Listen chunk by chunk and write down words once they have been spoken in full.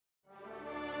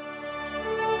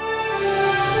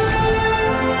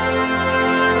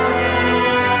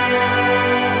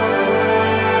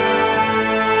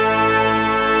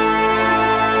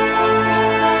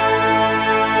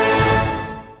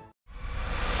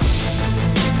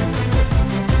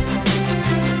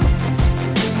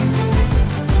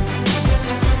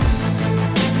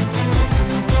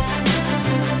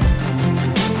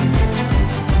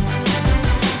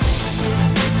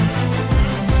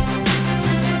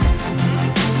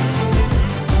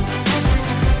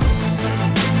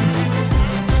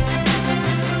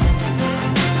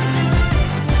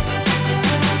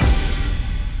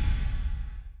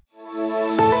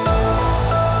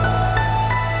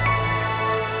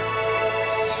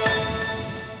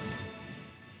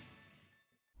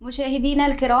مشاهدينا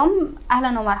الكرام،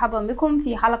 أهلا ومرحبا بكم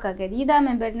في حلقة جديدة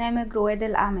من برنامج رواد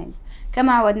الأعمال.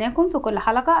 كما عودناكم في كل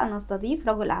حلقة أن نستضيف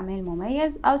رجل أعمال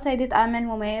مميز أو سيدة أعمال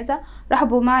مميزة.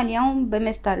 رحبوا معي اليوم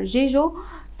بمستر جيجو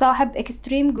صاحب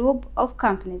Extreme Group of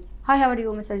Companies. Hi, how are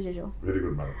you, Mr. Jejo? Very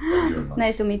good, madam. Thank you very much.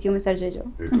 Nice to meet you, Mr. Jejo.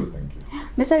 Very good, thank you.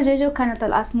 Mr. Jejo, can you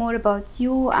tell us more about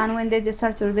you and when did you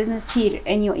start your business here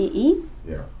in UAE?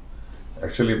 Yeah.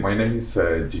 Actually, my name is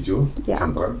Jejo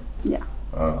Chandran. Yeah.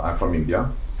 I'm from India,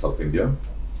 South India.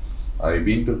 I've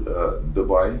been to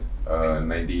Dubai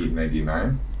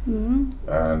 1999.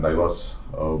 And I was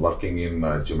working in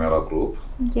Jumeirah Group.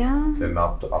 Yeah. Then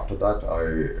after that, I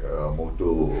moved to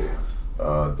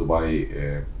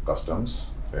Dubai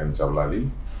Customs in Jebel Ali.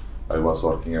 I was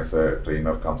working as a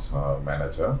trainer comes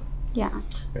manager. Yeah.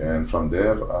 And from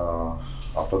there,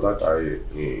 after that, I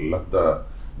left the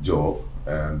job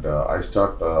and I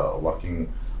start working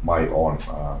my own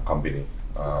company.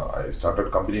 I started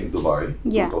company in Dubai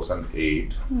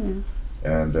 2008.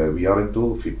 And we are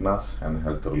into fitness and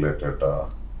health related.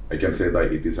 I can say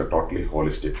that it is a totally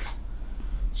holistic.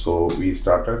 So we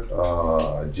started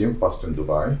gym first in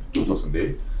Dubai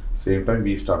 2008. Same time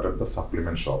we started the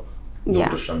supplement shop,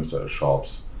 nutrition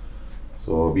shops.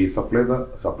 So we supply the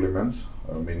supplements,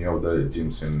 many of the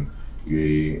gyms in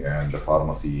UAE and the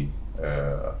pharmacy,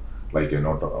 like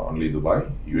not only Dubai,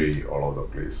 UAE, all over the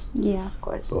place. Yeah, of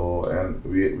course. So and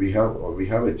we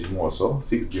have a gym also,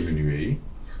 6 gym in UAE.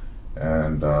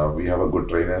 And we have a good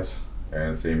trainers and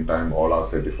same time all are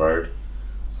certified,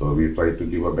 so we try to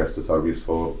give a best service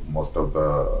for most of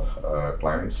the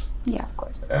clients. Yeah, of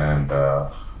course. And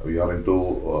we are into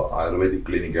Ayurvedic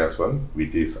clinic as well,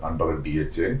 which is under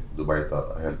DHA, Dubai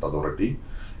Health Authority,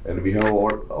 and we have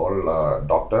all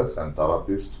doctors and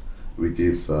therapists which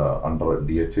is under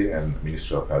DHA and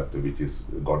Ministry of Health, which is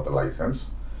got the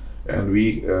license. And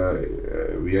we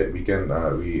can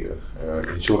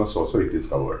insurance also it is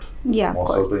covered. Yeah,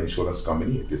 most of the insurance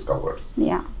company it is covered.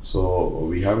 Yeah. So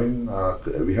we have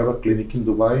a clinic in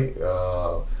Dubai,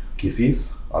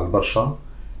 Kisses, Al Barsha,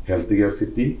 Healthcare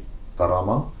City,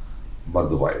 Karama, Bad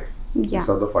Dubai. Yeah. These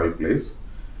are the 5 places.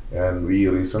 And we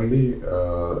recently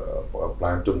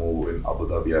plan to move in Abu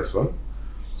Dhabi as well.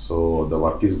 So the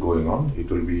work is going on.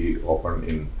 It will be open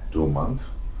in 2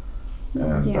 months.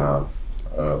 And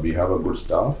we have a good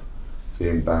staff.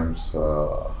 Same times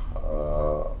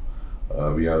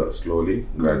we are slowly,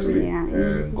 gradually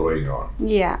growing on.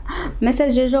 Yeah. Mr.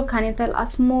 Jejo, can you tell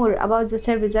us more about the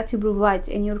service that you provide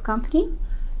in your company?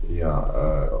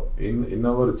 Yeah. In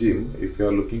our gym, if you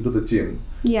are looking to the gym,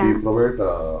 we provide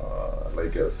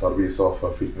like a service of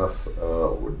fitness,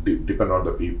 depend on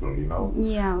the people, you know.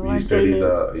 Yeah. We study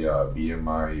the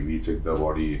BMI, we check the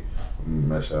body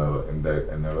measure and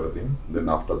everything. Then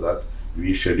after that,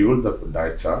 we schedule the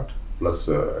diet chart plus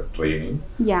training.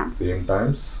 Yeah. Same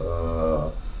times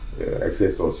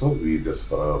exercise also we just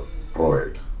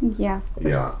provide. Yeah.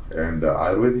 Yeah. And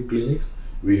Ayurvedic clinics,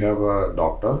 we have a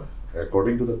doctor.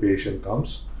 According to the patient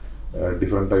comes,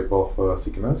 different type of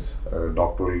sickness.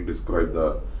 Doctor will describe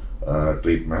the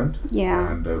treatment. Yeah.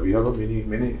 And we have a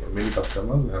many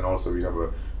customers, and also we have a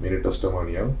many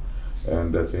testimonial.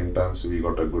 And at the same time, so we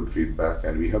got a good feedback,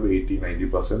 and we have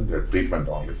 80-90% treatment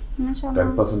only.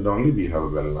 10% only we have a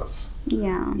wellness.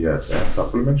 Yeah. Yes, and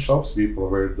supplement shops we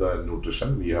provide the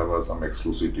nutrition. We have some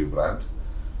exclusivity brand,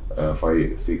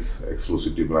 5-6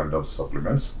 exclusivity brand of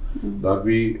supplements that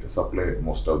we supply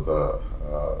most of the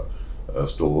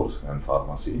stores and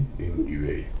pharmacy in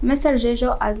UAE. Mr.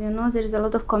 Jejo, as you know, there is a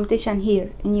lot of competition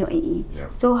here in UAE. Yeah.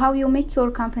 So how you make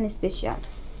your company special?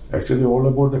 Actually, all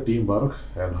about the teamwork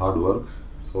and hard work.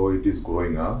 So it is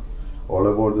growing up. All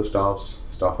about the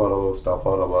staff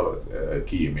are our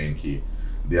main key.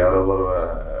 They are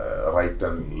our right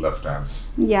and left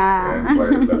hands. Yeah.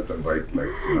 And left and right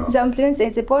legs. You know. Sometimes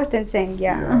it's important thing.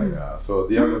 Yeah. Yeah. So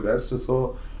they are the best.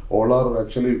 So all are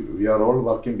actually we are all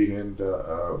working behind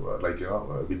like you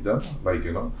know with them, like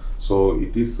you know. So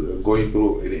it is going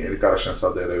through any corrections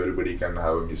are there. Everybody can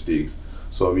have mistakes.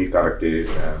 So we correct it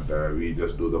and we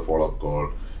just do the follow-up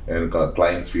call and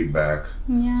clients feedback.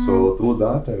 Yeah. So through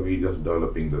that we just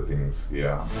developing the things.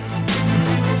 Yeah.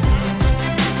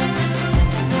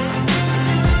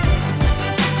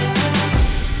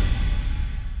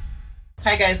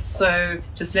 Hi guys, so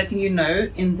just letting you know,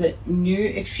 in the new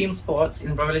Extreme Sports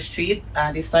in Roller Street,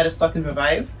 they started stock and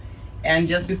Revive, and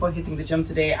just before hitting the gym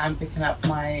today, I'm picking up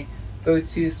my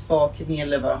go-tos for kidney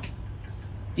and liver.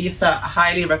 These are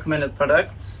highly recommended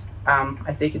products.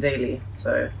 I take it daily,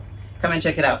 so come and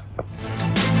check it out.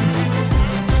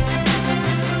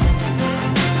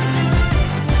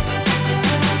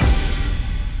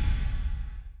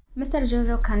 Mr. Mr.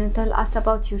 Jojo, can you tell us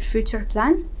about your future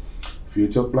plan?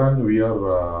 Future plan, we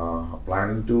are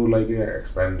planning to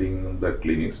expanding the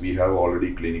clinics. We have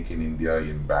already clinic in India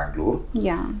in Bangalore.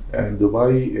 Yeah. And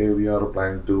Dubai, we are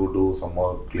planning to do some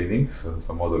more clinics,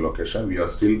 some other location. We are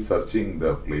still searching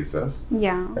the places.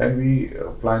 Yeah. And we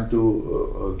plan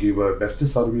to give best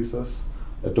services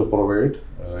to provide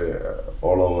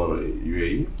all over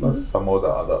UAE plus some of the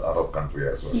other Arab country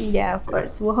as well. Yeah, of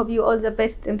course. We hope you all the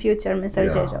best in future, Mr.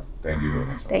 Jojo. Thank you very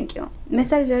much. Thank you.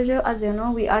 Mr. Jojo, as you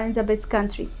know, we are in the best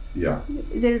country. Yeah.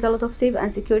 There is a lot of safe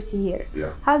and security here.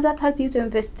 Yeah. How does that help you to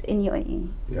invest in UAE?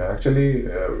 Yeah, actually,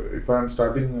 if I'm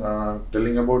starting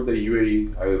telling about the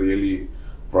UAE, I really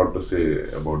proud to say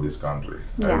about this country.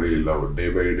 Yeah. I really love it. Day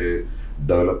by day,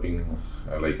 developing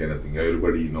like anything.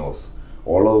 Everybody knows.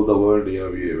 All over the world,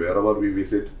 wherever we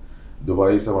visit,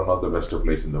 Dubai is one of the best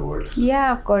place in the world.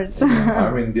 Yeah, of course.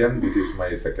 I'm Indian. This is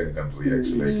my second country,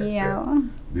 actually. I can say.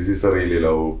 This is a really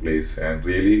love place, and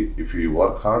really, if we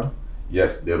work hard,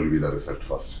 yes, there will be the result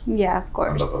first. Yeah, of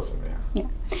course. 100%. Yeah.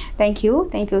 Thank you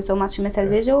so much, Mr.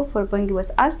 Jojo, for being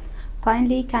with us.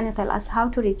 Finally, can you tell us how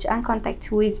to reach and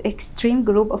contact with Extreme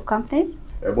Group of companies?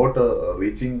 About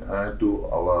reaching to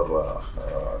our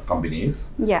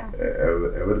companies. Yeah.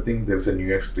 Everything, there's a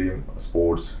new Extreme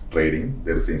Sports Trading,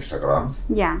 there is Instagrams.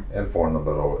 Yeah. And phone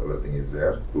number, everything is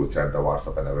there through chat, the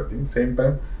WhatsApp and everything. Same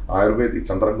time, Ayurvedic,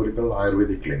 Chandramurikal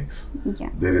Ayurvedic clinics. Yeah.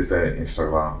 There is a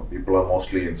Instagram. People are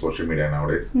mostly in social media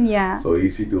nowadays. Yeah. So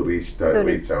easy to reach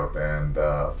out, and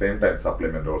same time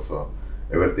supplement also.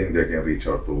 Everything they can reach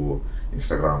out to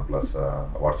Instagram plus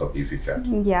WhatsApp easy chat.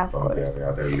 Yeah, of course.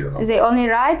 There, they only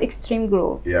write Extreme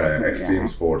Group. Yeah, Extreme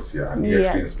Sports. Yeah,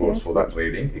 Extreme Sports for the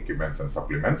trading, equipments and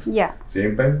supplements. Yeah.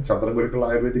 Same time, Chandramurikal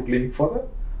Ayurvedic Clinic for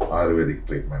the Ayurvedic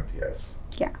treatment. Yes.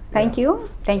 Yeah. Thank you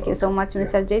so much,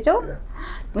 Mr. Jojo.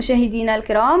 مشاهدينا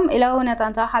الكرام، إلى هنا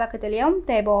تنتهي حلقة اليوم.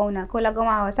 تابعونا كل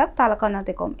جمعة وسبت على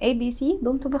قناتكم ABC.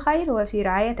 دمتم بخير وفي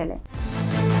رعاية الله.